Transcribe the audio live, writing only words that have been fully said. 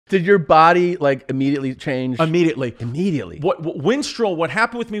Did your body like immediately change? Immediately. Immediately. What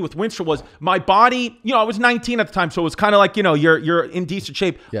happened with me with Winstrol was my body, I was 19 at the time, so it was kind of like, you're in decent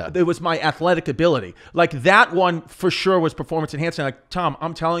shape. Yeah. It was my athletic ability. Like that one for sure was performance enhancing. Like, Tom,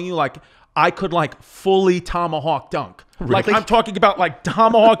 I'm telling you, like I could like fully tomahawk dunk. Really? Like I'm talking about like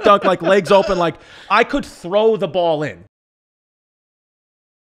tomahawk dunk, like legs open, like I could throw the ball in.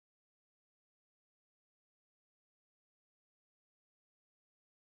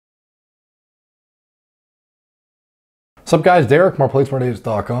 What's up guys, Derek,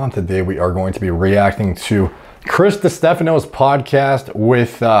 moreplates.com. Today we are going to be reacting to Chris Distefano's podcast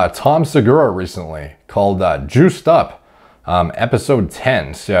with Tom Segura recently called Juiced Up, episode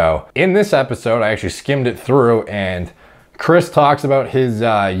 10. So in this episode, I actually skimmed it through and Chris talks about his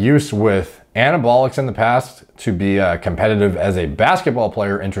use with anabolics in the past to be competitive as a basketball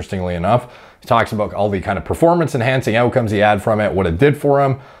player, interestingly enough. He talks about all the kind of performance enhancing outcomes he had from it, what it did for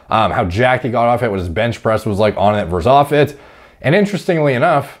him, how jacked he got off it, what his bench press was like on it versus off it. And interestingly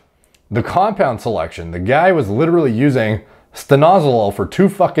enough, the compound selection, the guy was literally using stanozolol for 2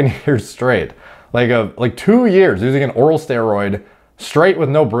 fucking years straight. Like 2 years using an oral steroid straight with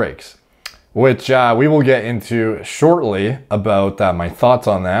no breaks, which we will get into shortly about my thoughts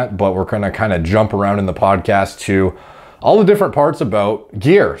on that. But we're gonna kind of jump around in the podcast to all the different parts about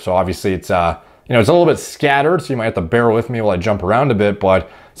gear. So obviously it's, it's a little bit scattered, so you might have to bear with me while I jump around a bit, but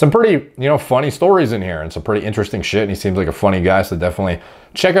some pretty, funny stories in here and some pretty interesting shit. And he seems like a funny guy, so definitely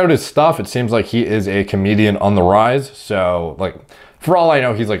check out his stuff. It seems like he is a comedian on the rise. So like, for all I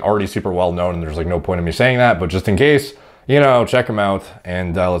know, he's like already super well known and there's like no point in me saying that, but just in case, check him out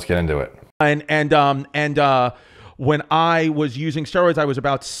and let's get into it. When I was using steroids, I was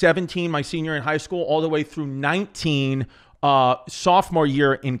about 17 my senior in high school, all the way through 19 sophomore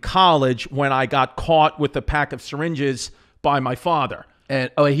year in college when I got caught with a pack of syringes by my father.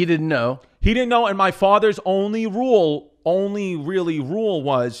 And he didn't know. He didn't know, and my father's only rule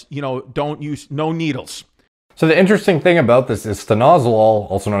was, don't use no needles. So the interesting thing about this is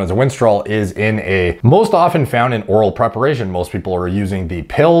stanozolol, also known as Winstrol, is most often found in oral preparation. Most people are using the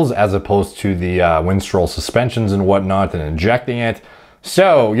pills as opposed to the Winstrol suspensions and whatnot and injecting it.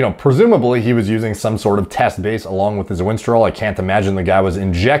 So, presumably he was using some sort of test base along with his Winstrol. I can't imagine the guy was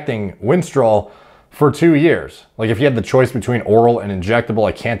injecting Winstrol for 2 years. Like if he had the choice between oral and injectable,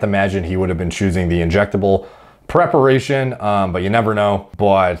 I can't imagine he would have been choosing the injectable preparation, but you never know.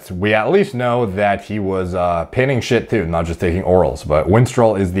 But we at least know that he was pinning shit too, not just taking orals. But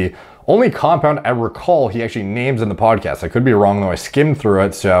Winstrol is the only compound I recall he actually names in the podcast. I could be wrong though, I skimmed through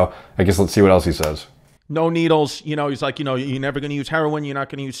it, so I guess let's see what else he says. No needles, he's like, you're never going to use heroin, you're not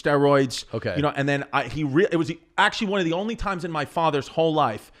going to use steroids. Okay. And then it was actually one of the only times in my father's whole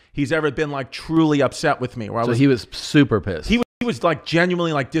life he's ever been like truly upset with me. So he was super pissed. He was like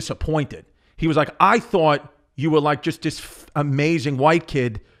genuinely like disappointed. He was like, I thought you were like just this amazing white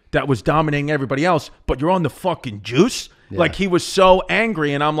kid that was dominating everybody else, but you're on the fucking juice. Yeah. Like he was so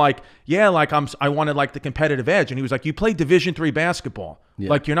angry, and I'm like, yeah, like I wanted like the competitive edge, and he was like, you play Division III basketball,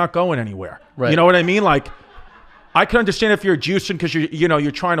 like you're not going anywhere. Right. You know what I mean? Like, I can understand if you're juicing because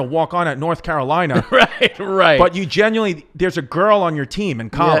you're trying to walk on at North Carolina, right. But you genuinely, there's a girl on your team in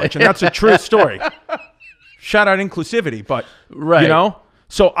college, and that's a true story. Shout out inclusivity, but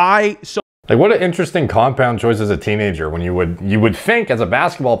Like what an interesting compound choice as a teenager when you would think as a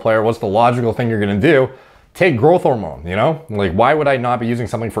basketball player, what's the logical thing you're gonna do? Take growth hormone, Like why would I not be using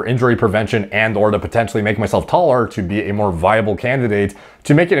something for injury prevention and or to potentially make myself taller to be a more viable candidate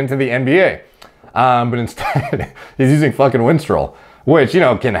to make it into the NBA? But instead he's using fucking Winstrol, which,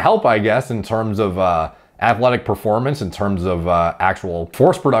 can help, I guess, in terms of athletic performance, in terms of actual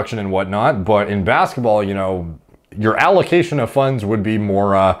force production and whatnot. But in basketball, your allocation of funds would be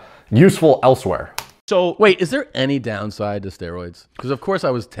more useful elsewhere. So wait, is there any downside to steroids? Because of course I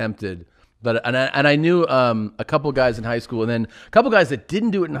was tempted, but and I knew a couple guys in high school, and then a couple guys that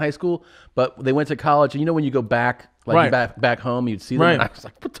didn't do it in high school, but they went to college. And when you go back, like back home, you'd see them, and I was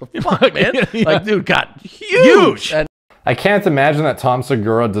like, what the fuck, man? Like, dude got huge. And I can't imagine that Tom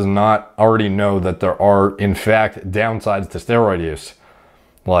Segura does not already know that there are, in fact, downsides to steroid use.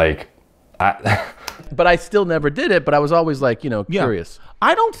 Like, but I still never did it, but I was always like, curious.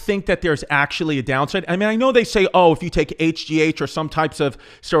 I don't think that there's actually a downside. I mean, I know they say, oh, if you take HGH or some types of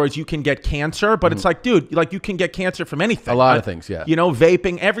steroids, you can get cancer. But it's like, dude, like you can get cancer from anything. A lot of things, yeah.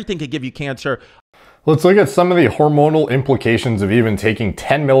 Vaping, everything could give you cancer. Let's look at some of the hormonal implications of even taking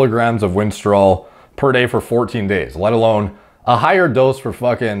 10 milligrams of Winstrol per day for 14 days, let alone a higher dose for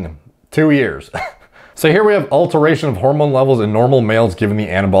fucking 2 years. So here we have alteration of hormone levels in normal males given the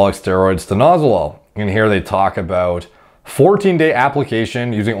anabolic steroid stanozolol. And here they talk about 14-day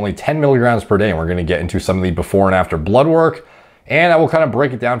application using only 10 milligrams per day. And we're going to get into some of the before and after blood work. And I will kind of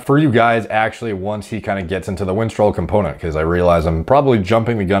break it down for you guys actually once he kind of gets into the Winstrol component, because I realize I'm probably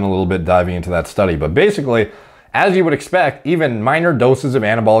jumping the gun a little bit diving into that study. But basically, as you would expect, even minor doses of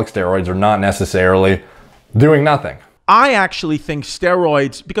anabolic steroids are not necessarily doing nothing. I actually think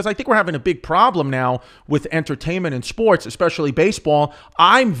steroids, because I think we're having a big problem now with entertainment and sports, especially baseball.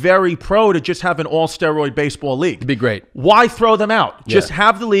 I'm very pro to just have an all-steroid baseball league. It'd be great. Why throw them out? Just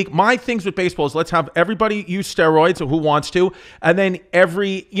have the league. My things with baseball is let's have everybody use steroids, or who wants to, and then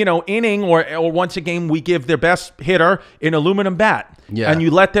every inning or once a game we give their best hitter an aluminum bat. Yeah. And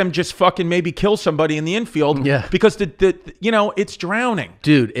you let them just fucking maybe kill somebody in the infield. Yeah. Because it's drowning.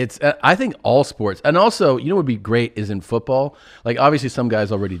 Dude, it's I think all sports. And also, what would be great is in football. Like obviously some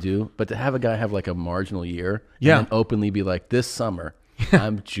guys already do, but to have a guy have like a marginal year and then openly be like, this summer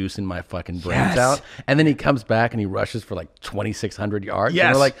I'm juicing my fucking brains out. And then he comes back and he rushes for like 2,600 yards. Yes.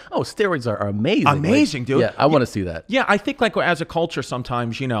 And we're like, oh, steroids are amazing. Amazing, like, dude. Yeah, I want to see that. Yeah, I think like as a culture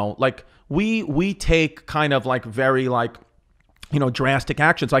sometimes, like we take kind of like very like, drastic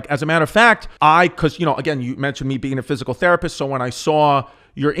actions. Like, as a matter of fact, because, again, you mentioned me being a physical therapist. So when I saw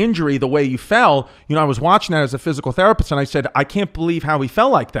your injury, the way you fell, I was watching that as a physical therapist and I said, I can't believe how he fell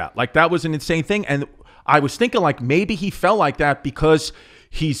like that. Like, that was an insane thing. And I was thinking like maybe he fell like that because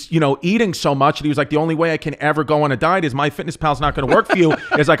he's, eating so much. And he was like, the only way I can ever go on a diet is MyFitnessPal's not going to work for you.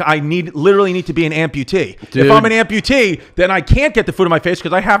 It's like, I literally need to be an amputee. Dude. If I'm an amputee, then I can't get the food in my face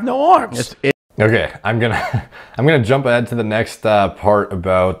because I have no arms. Okay, I'm gonna jump ahead to the next part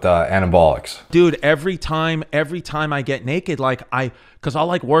about anabolics. Dude, every time I get naked, because I'll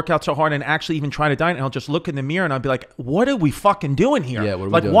like work out so hard and actually even try to diet, and I'll just look in the mirror and I'll be like, what are we fucking doing here? Yeah, what are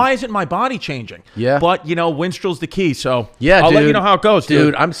we doing? Why isn't my body changing? Yeah. But Winstrol's the key, so yeah, I'll let you know how it goes,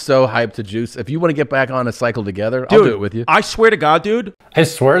 dude. I'm so hyped to juice. If you want to get back on a cycle together, I'll do it with you. I swear to God, dude. I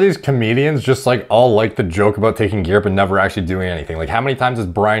swear these comedians just like all like the joke about taking gear but never actually doing anything. Like, how many times has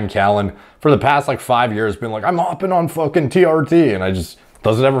Brian Callen for the past like 5 years been like, I'm hopping on fucking TRT, and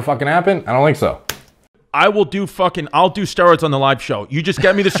does it ever fucking happen? I don't think so. I'll do steroids on the live show. You just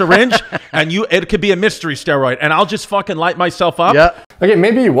get me the syringe and it could be a mystery steroid and I'll just fucking light myself up. Yeah. Okay,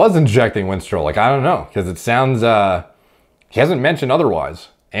 maybe he was injecting Winstrol. Like, I don't know, because it sounds, he hasn't mentioned otherwise.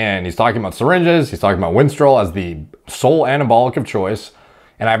 And he's talking about syringes. He's talking about Winstrol as the sole anabolic of choice.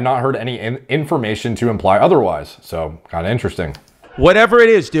 And I've not heard any information to imply otherwise. So kind of interesting. Whatever it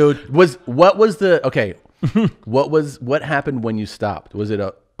is, dude. What happened when you stopped? Was it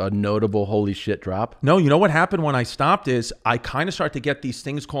a notable holy shit drop? No, you know what happened when I stopped is I kind of started to get these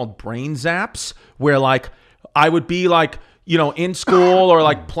things called brain zaps where like I would be like, in school or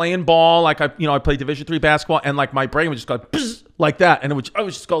like playing ball, like I played Division III basketball and like my brain would just go bzz, like that. And I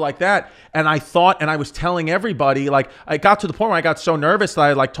would just go like that. And I thought, and I was telling everybody, like I got to the point where I got so nervous that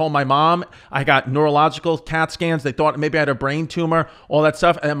I like told my mom I got neurological CAT scans. They thought maybe I had a brain tumor, all that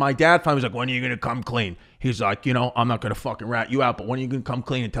stuff. And then my dad finally was like, when are you going to come clean? He's like, I'm not going to fucking rat you out, but when are you going to come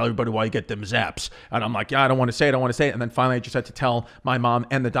clean and tell everybody why you get them zaps? And I'm like, yeah, I don't want to say it. And then finally I just had to tell my mom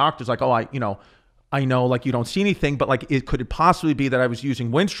and the doctors like, oh, I know like you don't see anything, but like could it possibly be that I was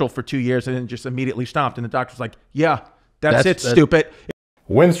using Winstrol for 2 years and then just immediately stopped? And the doctor's like, yeah, that's stupid.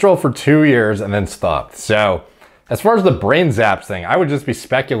 Winstrol for 2 years and then stopped. So as far as the brain zaps thing, I would just be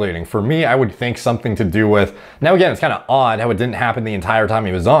speculating. For me, I would think something to do with, now again, it's kind of odd how it didn't happen the entire time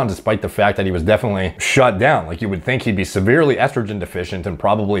he was on, despite the fact that he was definitely shut down. Like, you would think he'd be severely estrogen deficient and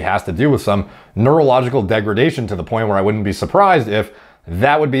probably has to do with some neurological degradation, to the point where I wouldn't be surprised if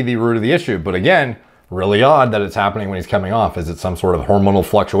that would be the root of the issue. But again, really odd that it's happening when he's coming off. Is it some sort of hormonal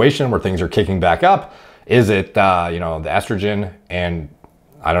fluctuation where things are kicking back up? Is it, the estrogen and,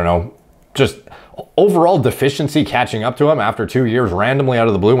 I don't know, just overall deficiency catching up to him after 2 years randomly out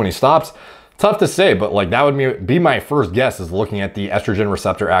of the blue when he stops? Tough to say, but like that would be my first guess, is looking at the estrogen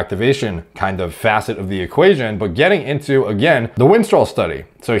receptor activation kind of facet of the equation. But getting into, again, the Winstrol study.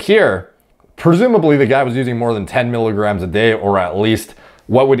 So here, presumably the guy was using more than 10 milligrams a day, or at least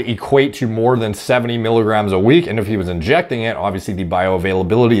what would equate to more than 70 milligrams a week. And if he was injecting it, obviously the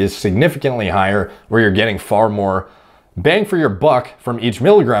bioavailability is significantly higher, where you're getting far more bang for your buck from each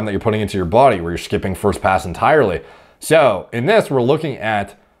milligram that you're putting into your body, where you're skipping first pass entirely. So in this, we're looking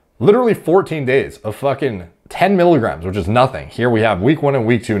at literally 14 days of fucking 10 milligrams, which is nothing. Here we have week 1 and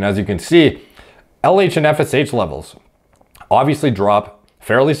week 2. And as you can see, LH and FSH levels obviously drop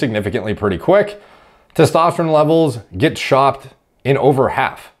fairly significantly pretty quick. Testosterone levels get chopped in over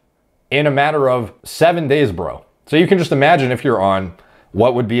half in a matter of 7 days, bro. So you can just imagine, if you're on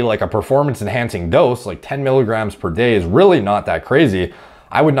what would be like a performance enhancing dose, like 10 milligrams per day is really not that crazy.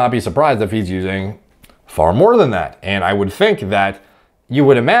 I would not be surprised if he's using far more than that. And I would think that you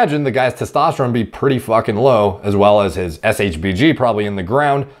would imagine the guy's testosterone be pretty fucking low, as well as his SHBG probably in the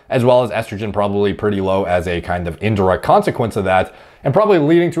ground, as well as estrogen probably pretty low as a kind of indirect consequence of that, and probably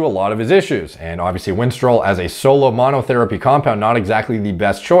leading to a lot of his issues. And obviously Winstrol as a solo monotherapy compound, not exactly the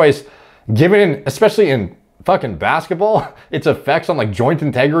best choice, given, especially in fucking basketball, its effects on like joint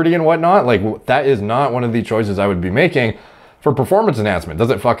integrity and whatnot. Like, that is not one of the choices I would be making for performance enhancement. Does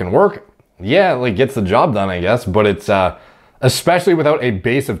it fucking work? Yeah, like gets the job done, I guess, but it's, especially without a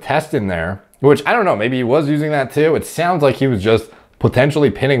base of test in there, which I don't know, maybe he was using that too. It sounds like he was just potentially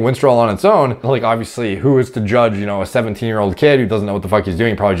pinning Winstrol on its own. Like, obviously, who is to judge, you know, a 17-year-old kid who doesn't know what the fuck he's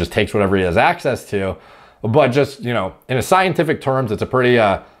doing, probably just takes whatever he has access to. But just, you know, in a scientific terms, it's a pretty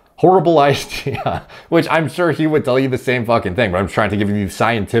horrible idea, which I'm sure he would tell you the same fucking thing, but I'm trying to give you the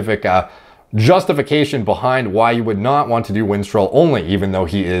scientific justification behind why you would not want to do Winstrol only, even though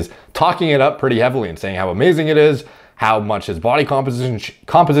he is talking it up pretty heavily and saying how amazing it is, how much his body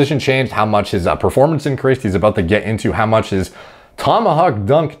composition changed, how much his performance increased. He's about to get into how much his tomahawk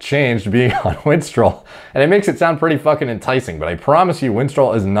dunk changed being on Winstrol. And it makes it sound pretty fucking enticing, but I promise you,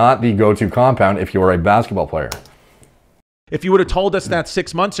 Winstrol is not the go-to compound if you are a basketball player. If you would have told us that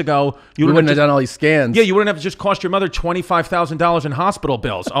 6 months ago, you wouldn't have done all these scans. Yeah, you wouldn't have just cost your mother $25,000 in hospital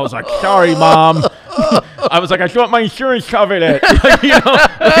bills. I was like, sorry, Mom. I was like, I thought my insurance covered it. You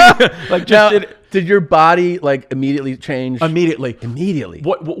know, like just now, did your body like immediately change? Immediately.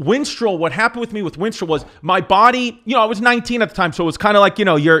 What Winstrol, what happened with me with Winstrol was my body, you know, I was 19 at the time, so it was kind of like, you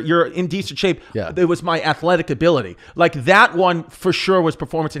know, you're in decent shape. Yeah. It was my athletic ability. Like that one for sure was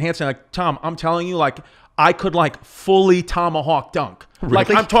performance enhancing. Like, Tom, I'm telling you, like, I could like fully tomahawk dunk. Really?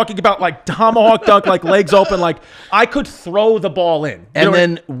 Like I'm talking about like tomahawk dunk, like legs open, like I could throw the ball in. And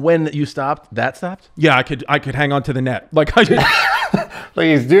then when you stopped, that stopped? Yeah, I could hang on to the net. Like I like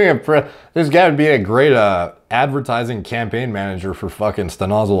he's doing this guy would be a great advertising campaign manager for fucking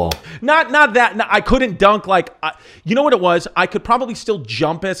stanozolol. Not that. No, I couldn't dunk like you know what it was? I could probably still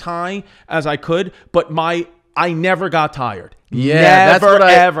jump as high as I could, but I never got tired. Yeah, never, that's what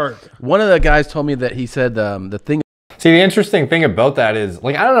ever. One of the guys told me that he said the thing. See, the interesting thing about that is,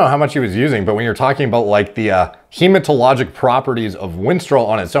 like, I don't know how much he was using, but when you're talking about like the hematologic properties of Winstrol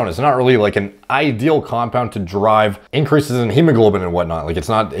on its own, it's not really like an ideal compound to drive increases in hemoglobin and whatnot. Like, it's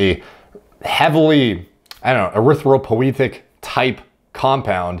not a heavily, I don't know, erythropoietic type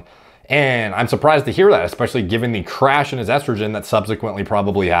compound. And I'm surprised to hear that, especially given the crash in his estrogen that subsequently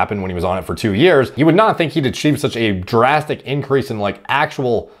probably happened when he was on it for 2 years. You would not think he'd achieve such a drastic increase in like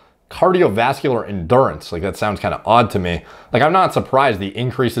actual cardiovascular endurance. Like, that sounds kind of odd to me. Like, I'm not surprised the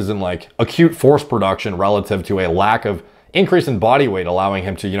increases in like acute force production relative to a lack of increase in body weight, allowing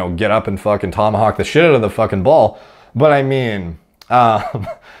him to, you know, get up and fucking tomahawk the shit out of the fucking ball. But I mean,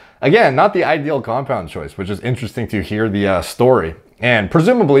 again, not the ideal compound choice, which is interesting to hear the story. And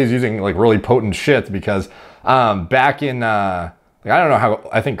presumably he's using like really potent shit because back in, like, I don't know how,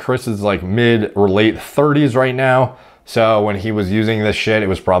 I think Chris is like mid or late 30s right now. So when he was using this shit, it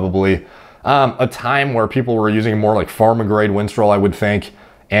was probably a time where people were using more like pharma grade Winstrol, I would think.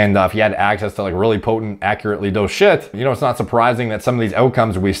 And if he had access to like really potent, accurately dosed shit, you know, it's not surprising that some of these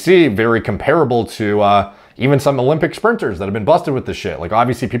outcomes we see very comparable to even some Olympic sprinters that have been busted with this shit. Like,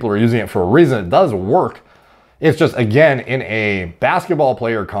 obviously people are using it for a reason. It does work. It's just, again, in a basketball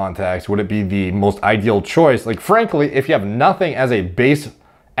player context, would it be the most ideal choice? Like, frankly, if you have nothing as a base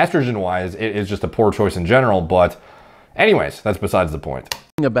estrogen-wise, it is just a poor choice in general. But anyways, that's besides the point.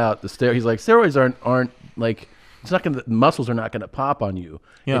 About the steroids, he's like, steroids aren't like, it's not gonna, muscles are not gonna pop on you.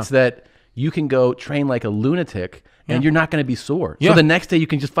 Yeah. It's that you can go train like a lunatic and you're not going to be sore. So the next day you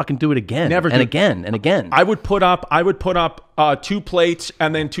can just fucking do it again. Again and again. I would put up 2 plates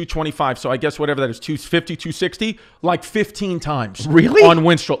and then 225. So I guess whatever that is, 250, 260, like 15 times. Really? On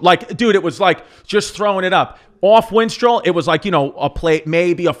Winstrol. Like, dude, it was like just throwing it up. Off Winstrol, it was like, you know, a plate,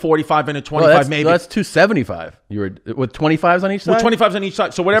 maybe a 45 and a 25, maybe. That's 275. You were with 25s on each side? With 25s on each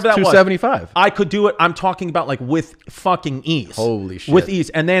side. So whatever that was. 275. I could do it. I'm talking about like with fucking ease. Holy shit. With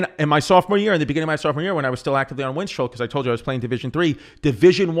ease. And then in my sophomore year, in the beginning of my sophomore year, when I was still actively on Winstrol, because I told you I was playing Division III,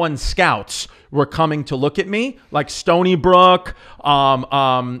 Division I scouts were coming to look at me, like Stony Brook.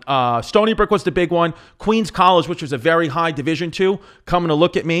 Stony Brook was the big one. Queens College, which was a very high Division II, coming to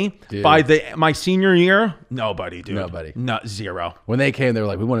look at me. Dude. By my senior year, nobody, dude. Nobody. Not zero. When they came, they were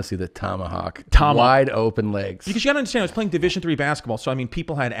like, we want to see the tomahawk. Wide open legs. Because you got to understand, I was playing Division III basketball, so I mean,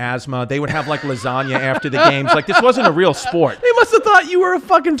 people had asthma. They would have like lasagna after the games. Like, this wasn't a real sport. They must have thought you were a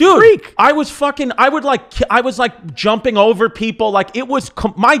fucking dude, freak. I was like jumping over people. Like, it was,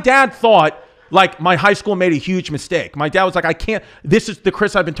 my dad thought Like, my high school made a huge mistake. My dad was like, I can't, this is the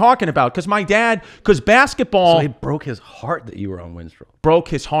Chris I've been talking about. Because basketball. So it broke his heart that you were on Winstrol. Broke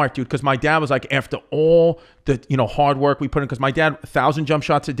his heart, dude. Because my dad was like, after all the hard work we put in, because my dad, 1,000 jump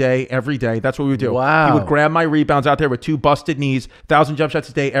shots a day, every day. That's what we would do. Wow. He would grab my rebounds out there with 2 busted knees, 1,000 jump shots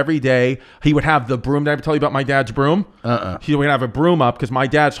a day, every day. He would have the broom. Did I ever tell you about my dad's broom? He would have a broom up, because my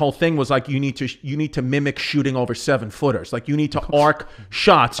dad's whole thing was like, you need to mimic shooting over 7-footers. Like, you need to arc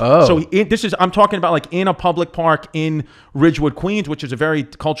shots. Oh. So I'm talking about like in a public park in Ridgewood, Queens, which is a very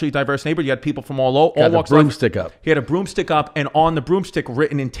culturally diverse neighborhood. You had people from all walks of life. Broomstick up. He had a broomstick up, and on the broomstick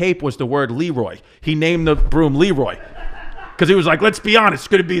written in tape was the word Leroy. He named the broom Leroy. Because he was like, let's be honest, it's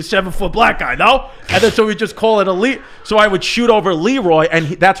going to be a 7-foot black guy, no? And then so we just call it a Lee. So I would shoot over Leroy, and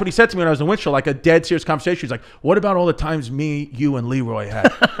that's what he said to me when I was in Winstrol, like a dead serious conversation. He's like, what about all the times me, you, and Leroy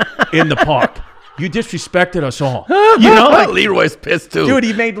had in the park? You disrespected us all. Like Leroy's pissed too. Dude,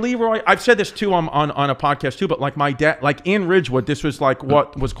 he made Leroy. I've said this too on a podcast too, but like my dad, like in Ridgewood, this was like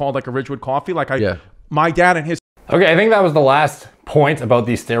what was called like a Ridgewood coffee. Like my dad and his. Okay, I think that was the last point about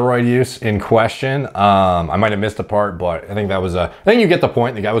the steroid use in question. I might have missed a part, but I think that was I think you get the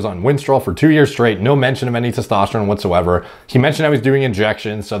point. The guy was on Winstrol for 2 years straight, no mention of any testosterone whatsoever. He mentioned how he's doing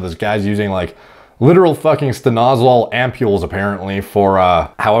injections, so this guy's using like literal fucking stanozolol ampules apparently for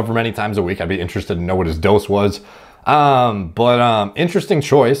however many times a week. I'd be interested to know what his dose was. But interesting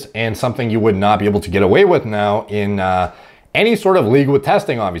choice, and something you would not be able to get away with now in any sort of league with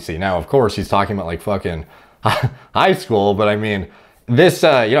testing, obviously. Now, of course, he's talking about like fucking high school, but I mean, this,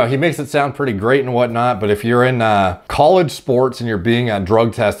 he makes it sound pretty great and whatnot, but if you're in college sports and you're being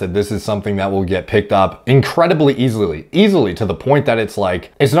drug tested, this is something that will get picked up incredibly easily to the point that it's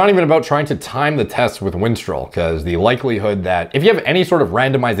like, it's not even about trying to time the tests with Winstrol, because the likelihood that if you have any sort of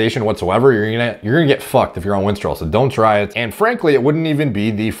randomization whatsoever, you're gonna get fucked if you're on Winstrol, so don't try it. And frankly, it wouldn't even be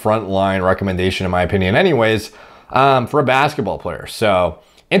the frontline recommendation in my opinion anyways, for a basketball player. So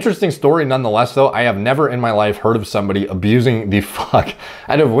interesting story nonetheless, though. I have never in my life heard of somebody abusing the fuck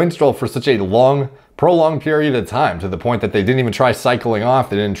out of Winstrol for such a prolonged period of time, to the point that they didn't even try cycling off.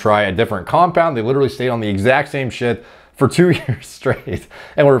 They didn't try a different compound. They literally stayed on the exact same shit for 2 years straight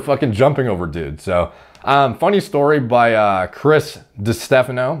and were fucking jumping over dude. So funny story by Chris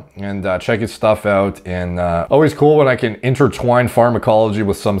Distefano, and check his stuff out. And always cool when I can intertwine pharmacology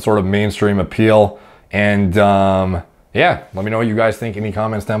with some sort of mainstream appeal. And yeah, let me know what you guys think. Any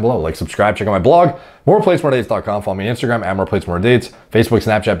comments down below. Like, subscribe, check out my blog, moreplacemordates.com. Follow me on Instagram at moreplacemordates, Facebook,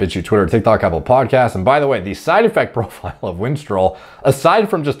 Snapchat, BitChute, Twitter, TikTok, Apple Podcasts. And by the way, the side effect profile of Winstrol, aside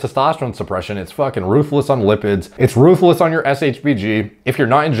from just testosterone suppression, it's fucking ruthless on lipids. It's ruthless on your SHBG. If you're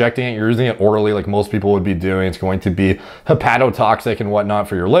not injecting it, you're using it orally like most people would be doing. It's going to be hepatotoxic and whatnot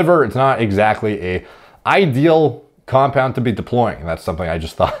for your liver. It's not exactly a ideal compound to be deploying. And that's something I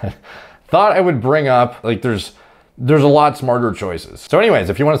just thought I would bring up. Like, there's a lot smarter choices. So anyways,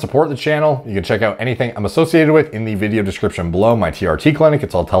 if you want to support the channel, you can check out anything I'm associated with in the video description below. My TRT clinic,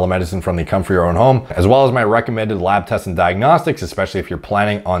 it's all telemedicine from the comfort of your own home, as well as my recommended lab tests and diagnostics, especially if you're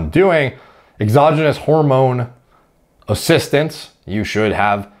planning on doing exogenous hormone assistance. You should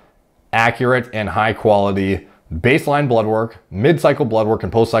have accurate and high quality baseline blood work, mid-cycle blood work,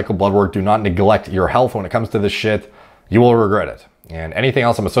 and post-cycle blood work. Do not neglect your health when it comes to this shit. You will regret it. And anything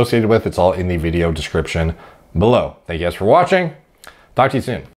else I'm associated with, it's all in the video description below. Thank you guys for watching. Talk to you soon.